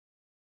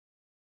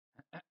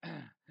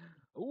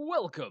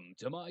Welcome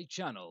to my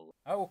channel.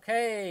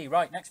 Okay,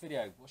 right, next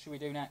video. What should we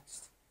do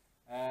next?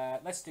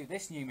 Let's do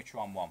this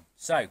Numatron one.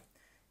 So,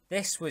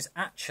 this was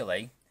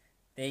actually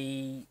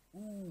the...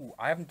 Ooh,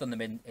 I haven't done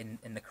them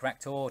in the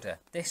correct order.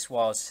 This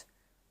was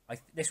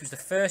the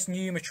first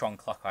Numatron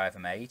clock I ever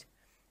made.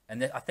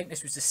 And I think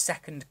this was the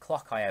second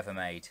clock I ever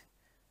made.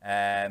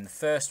 The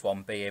first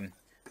one being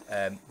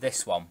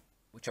this one,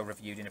 which I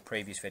reviewed in a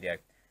previous video.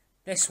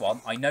 This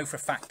one, I know for a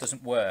fact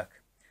doesn't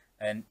work.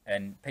 And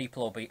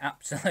people will be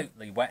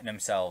absolutely wetting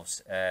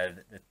themselves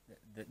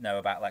that know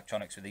about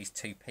electronics with these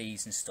two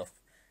P's and stuff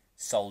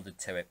soldered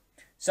to it.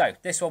 So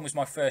this one was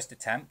my first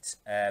attempt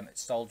at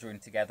soldering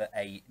together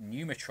a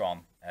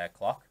Numatron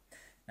clock.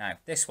 Now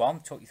this one,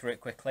 talk you through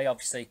it quickly.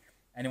 Obviously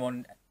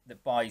anyone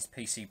that buys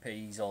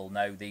PCPs will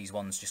know these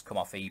ones just come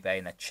off eBay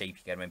and they're cheap.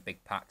 You get them in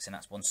big packs, and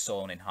that's one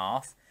sawn in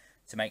half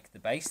to make the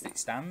base that it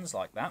stands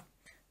like that.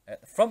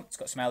 At the front it's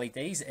got some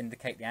LEDs that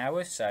indicate the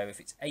hours. So if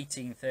it's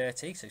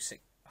 18:30, so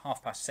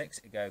 6:30,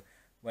 it'll go,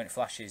 when it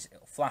flashes,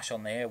 it'll flash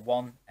on there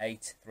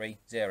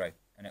 1830,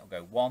 and it'll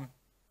go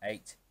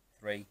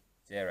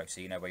 1830, so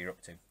you know where you're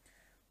up to.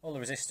 All the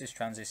resistors,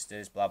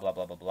 transistors, blah blah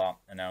blah blah blah,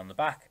 and then on the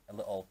back a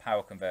little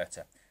power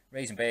converter.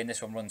 Reason being,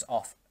 this one runs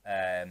off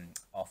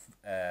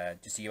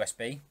just a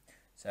USB.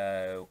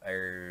 So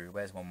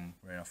where's one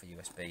running off a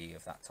USB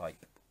of that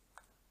type?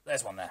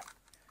 There's one there.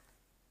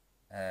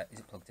 Is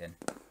it plugged in?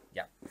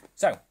 Yeah.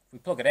 So if we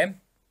plug it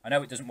in, I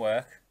know it doesn't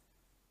work.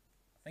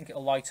 I think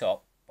it'll light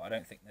up, but I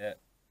don't think that...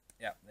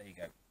 Yeah, there you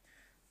go.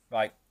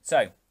 Right,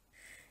 so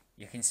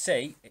you can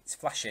see it's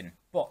flashing,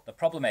 but the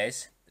problem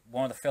is that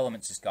one of the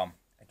filaments has gone.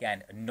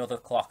 Again, another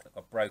clock that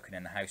got broken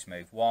in the house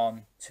move.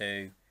 1,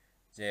 2,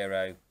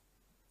 0,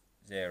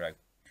 0.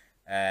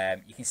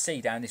 You can see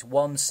down this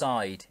one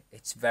side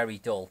it's very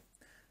dull,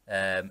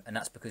 and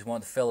that's because one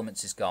of the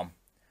filaments has gone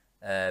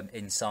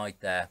inside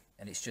there,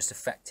 and it's just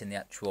affecting the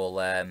actual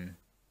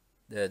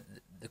the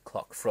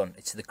clock front.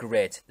 It's the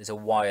grid. There's a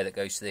wire that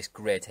goes to this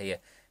grid here,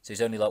 so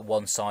there's only like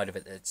one side of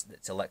it that's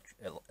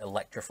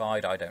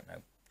electrified. I don't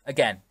know.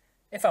 Again,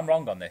 if I'm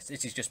wrong on this,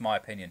 this is just my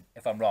opinion.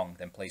 If I'm wrong,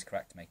 then please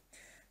correct me.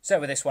 So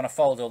with this one, I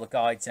followed all the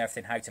guides and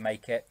everything how to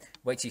make it.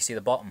 Wait till you see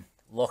the bottom.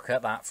 Look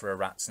at that for a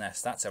rat's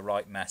nest. That's a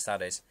right mess,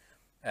 that is.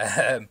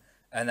 And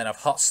then I've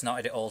hot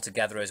snotted it all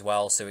together as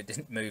well, so it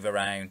didn't move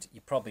around. You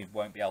probably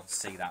won't be able to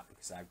see that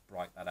because of how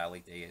bright that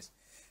LED is.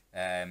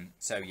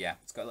 So yeah,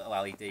 it's got a little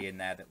LED in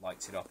there that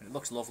lights it up, and it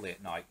looks lovely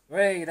at night.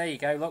 Hey, there you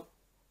go, look.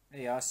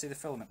 There you are, see the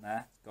filament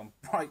there? It's gone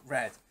bright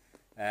red.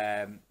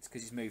 It's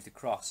because it's moved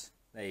across.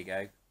 There you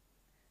go.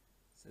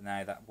 So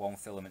now that one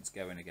filament's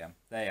going again.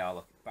 There you are,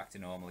 look, back to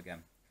normal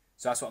again.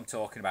 So that's what I'm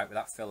talking about with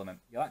that filament.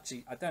 You'll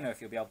actually, I don't know if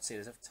you'll be able to see,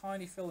 there's a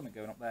tiny filament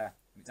going up there.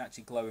 It's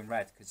actually glowing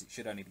red because it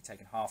should only be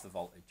taking half the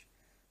voltage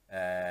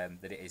that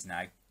it is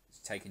now. It's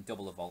taking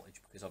double the voltage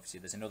because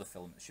obviously there's another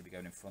filament that should be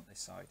going in front this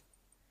side.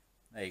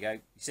 There you go.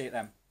 You see it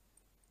then?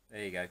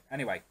 There you go.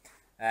 Anyway,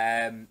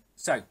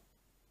 so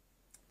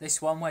this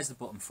one, where's the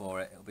button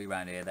for it? It'll be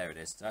around here. There it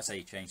is. So that's how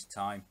you change the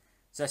time.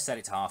 So let's set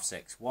it to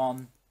 6:30.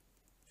 1.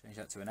 Change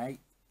that to an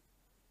 8.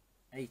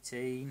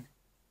 18.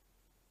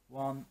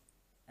 1.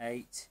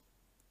 8.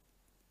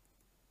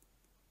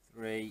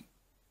 3.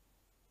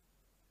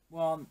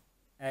 1.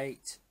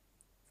 8.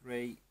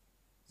 3.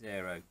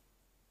 0.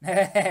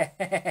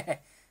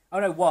 Oh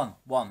no, 1.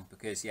 1,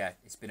 because yeah,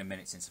 it's been a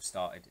minute since I've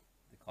started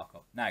the clock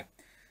up. Now,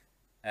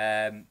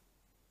 I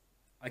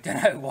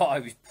don't know what I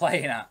was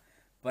playing at,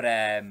 but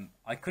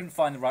I couldn't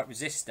find the right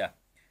resistor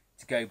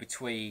to go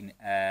between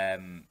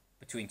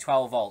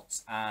 12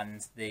 volts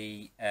and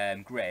the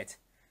grid.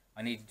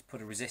 I needed to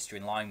put a resistor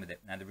in line with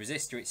it. Now the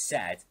resistor, it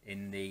said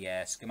in the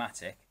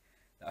schematic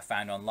that I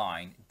found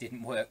online,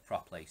 didn't work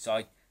properly.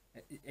 So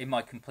in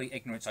my complete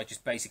ignorance, I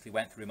just basically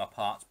went through my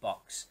parts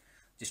box,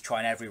 just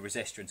trying every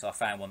resistor until I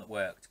found one that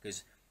worked.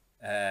 Because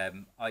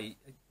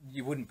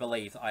you wouldn't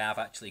believe that I have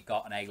actually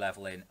got an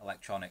A-level in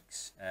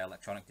electronics,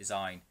 electronic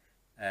design,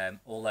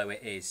 although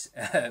it is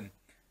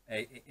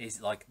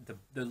like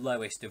the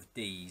lowest of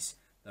D's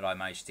that I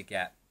managed to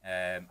get.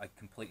 I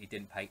completely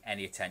didn't pay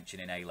any attention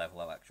in A-level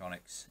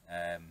electronics.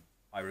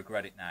 I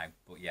regret it now,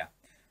 but yeah.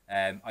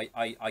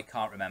 I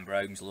can't remember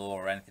Ohm's law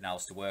or anything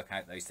else to work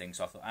out those things,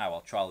 so I thought, oh,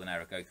 I'll trial and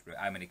error, go through it.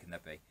 How many can there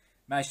be?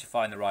 Managed to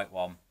find the right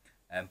one,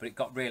 but it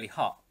got really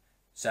hot,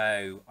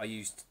 so I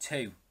used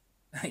 2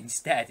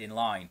 instead in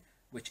line,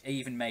 which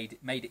even made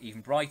it even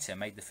brighter,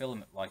 made the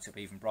filament light up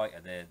even brighter,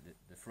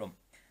 the front,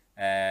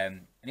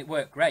 and it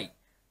worked great.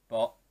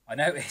 But I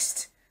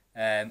noticed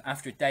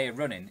after a day of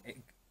running,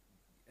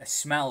 a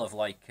smell of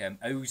like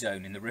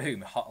ozone in the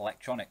room, hot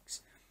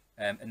electronics,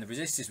 and the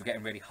resistors were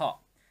getting really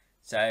hot.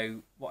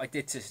 So what I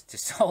did to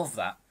solve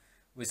that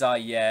was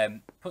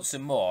I put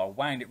some more,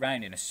 wound it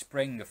round in a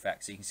spring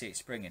effect so you can see it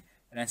springing,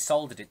 and then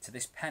soldered it to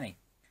this penny,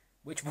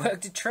 which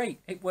worked a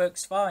treat. It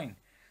works fine.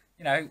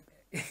 You know,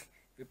 if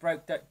it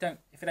broke, don't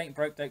if it ain't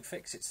broke, don't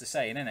fix it. It's the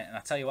saying, isn't it? And I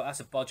tell you what, that's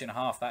a bodge and a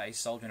half. That is,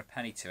 soldering a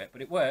penny to it,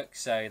 but it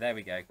works. So there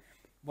we go.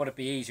 What'd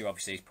be easier,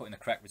 obviously, is putting the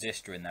correct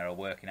resistor in there or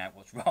working out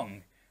what's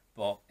wrong,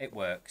 but it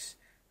works.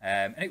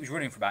 And it was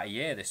running for about a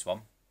year, this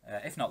one,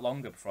 if not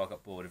longer, before I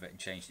got bored of it and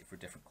changed it for a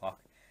different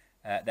clock.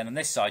 Then on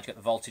this side, you've got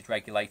the voltage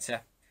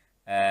regulator.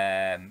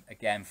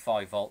 Again,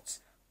 5 volts.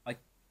 I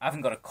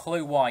haven't got a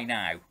clue why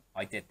now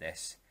I did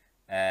this.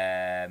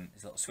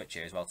 There's a little switch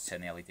here as well to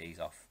turn the LEDs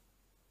off.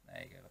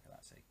 There you go, look at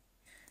that, see.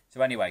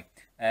 So anyway,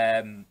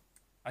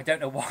 I don't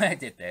know why I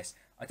did this.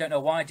 I don't know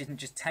why I didn't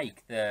just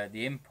take the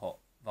input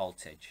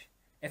voltage.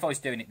 If I was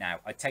doing it now,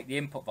 I'd take the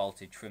input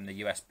voltage from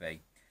the USB,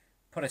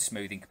 put a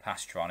smoothing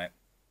capacitor on it,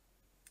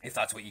 if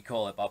that's what you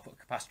call it, but I'll put a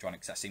capacitor on it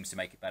because that seems to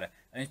make it better,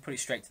 and then put it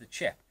straight to the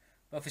chip.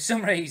 But for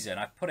some reason,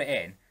 I put it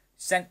in,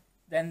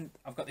 then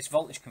I've got this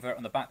voltage converter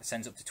on the back that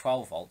sends up to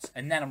 12 volts,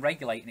 and then I'm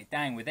regulating it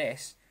down with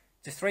this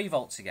to 3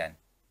 volts again,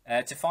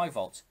 to 5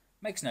 volts.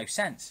 Makes no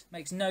sense.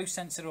 Makes no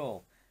sense at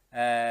all.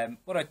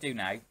 What I do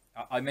now,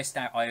 I missed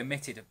out. I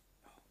omitted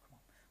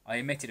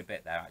a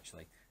bit there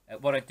actually.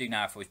 What I'd do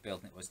now if I was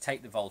building it was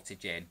take the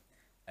voltage in,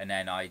 and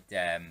then I'd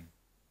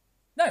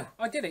no,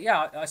 I did it.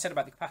 Yeah, I said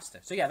about the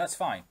capacitor. So yeah, that's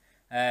fine.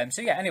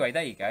 So yeah, anyway,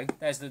 there you go.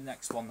 There's the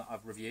next one that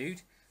I've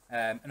reviewed.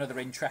 Another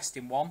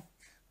interesting one.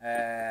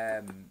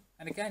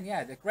 And again,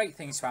 yeah, they're great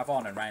things to have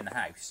on and around the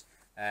house.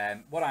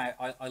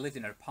 I lived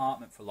in an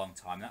apartment for a long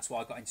time, and that's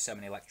why I got into so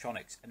many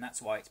electronics, and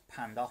that's why it's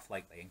panned off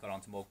lately and gone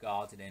on to more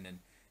gardening and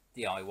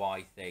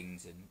DIY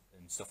things and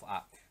stuff like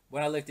that.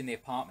 When I lived in the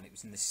apartment, it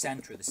was in the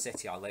centre of the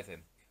city I live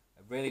in.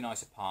 A really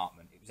nice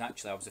apartment. It was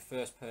actually, I was the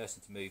first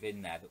person to move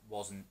in there that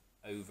wasn't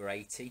over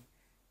 80.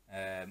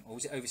 Or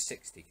was it over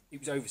 60? It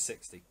was over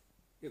 60.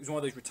 It was one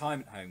of those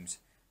retirement homes.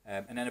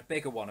 And then a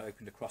bigger one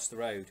opened across the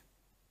road.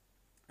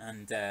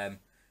 And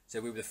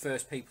so we were the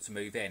first people to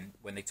move in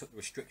when they took the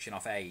restriction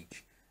off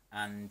age.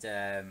 And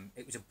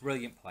it was a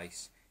brilliant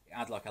place. It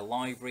had like a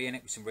library in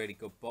it with some really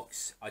good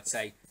books. I'd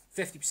say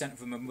 50% of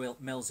them were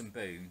Mills and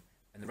Boon,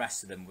 and the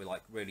rest of them were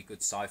like really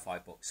good sci-fi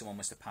books. Someone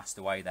must have passed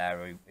away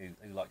there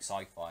who liked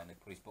sci-fi, and they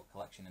put his book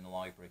collection in the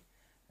library.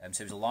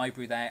 So there was a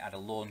library there, it had a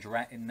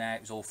laundrette in there,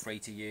 it was all free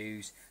to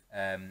use.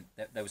 There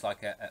was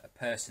like a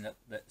person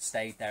that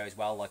stayed there as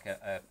well, like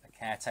a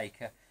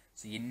caretaker.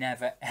 So you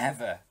never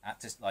ever had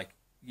to, like,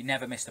 you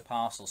never missed a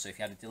parcel. So if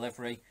you had a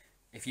delivery,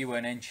 if you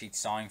weren't in, she'd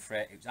sign for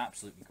it. It was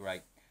absolutely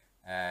great.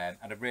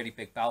 Had a really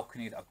big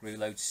balcony that I grew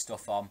loads of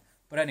stuff on.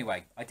 But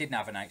anyway, I didn't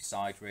have an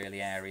outside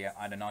really area.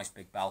 I had a nice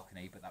big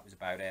balcony, but that was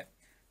about it.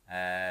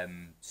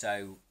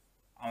 So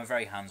I'm a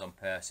very hands-on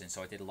person,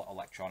 so I did a lot of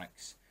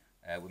electronics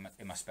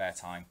in my spare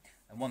time.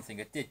 And one thing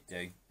I did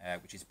do,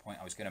 which is a point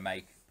I was going to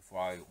make before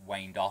I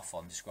waned off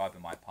on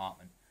describing my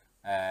apartment,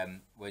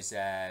 was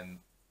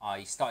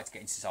I started to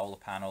get into solar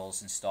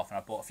panels and stuff, and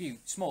I bought a few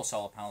small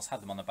solar panels,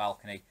 had them on the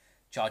balcony,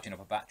 charging up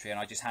a battery, and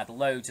I just had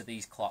loads of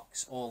these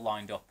clocks all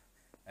lined up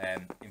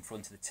in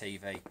front of the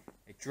TV.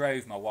 It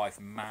drove my wife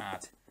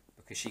mad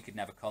because she could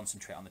never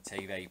concentrate on the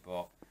TV,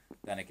 but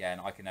then again,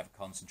 I could never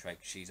concentrate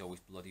because she's always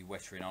bloody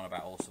whittering on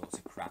about all sorts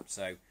of crap.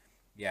 So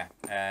yeah,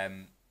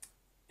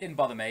 didn't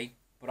bother me,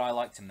 but I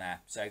liked them there.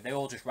 So they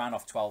all just ran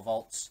off 12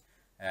 volts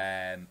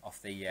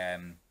off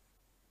the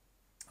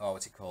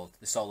what's it called,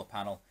 the solar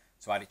panel.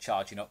 So I had it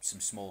charging up some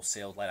small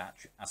sealed lead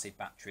acid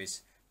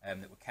batteries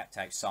that were kept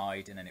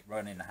outside, and then it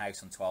ran in the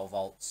house on 12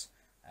 volts.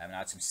 And I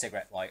had some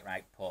cigarette lighter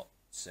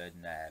outputs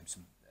and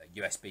some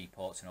USB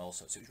ports and all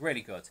sorts. So it was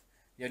really good.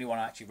 The only one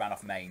I actually ran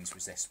off mains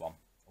was this one.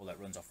 Although it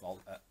runs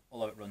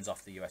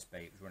off the USB,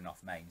 it was running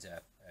off mains, an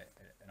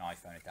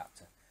iPhone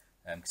adapter,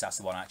 because that's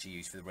the one I actually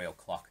used for the real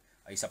clock.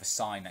 I used to have a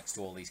sign next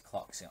to all these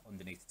clocks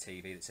underneath the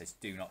TV that says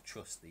 "Do not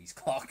trust these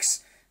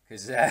clocks,"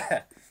 because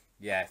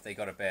yeah, they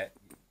got a bit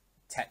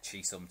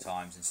tetchy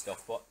sometimes and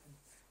stuff. But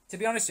to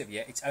be honest with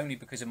you, it's only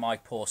because of my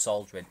poor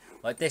soldering.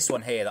 Like this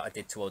one here that I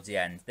did towards the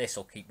end, this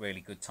will keep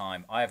really good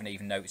time. I haven't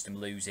even noticed them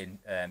losing,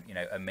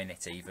 a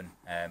minute even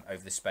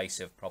over the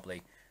space of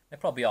probably. They're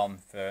probably on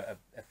for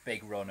a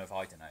big run of,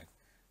 I don't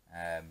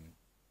know,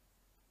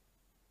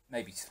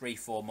 maybe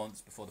 3-4 months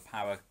before the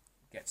power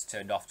gets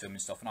turned off to them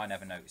and stuff, and I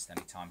never noticed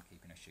any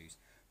timekeeping issues.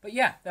 But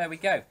yeah, there we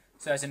go.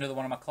 So there's another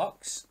one of my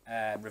clocks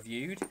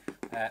reviewed.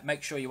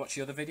 Make sure you watch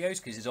the other videos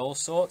because there's all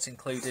sorts,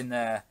 including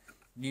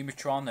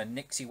Numitron and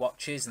Nixie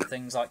watches and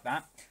things like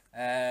that.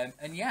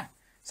 And yeah,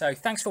 so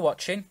thanks for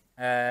watching.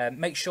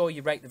 Make sure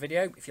you rate the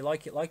video. If you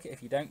like it, like it.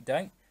 If you don't,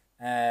 don't.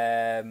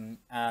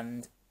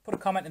 And put a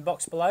comment in the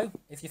box below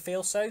if you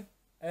feel so.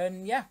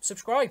 And yeah,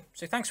 subscribe.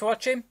 So thanks for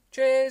watching.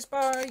 Cheers.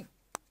 Bye.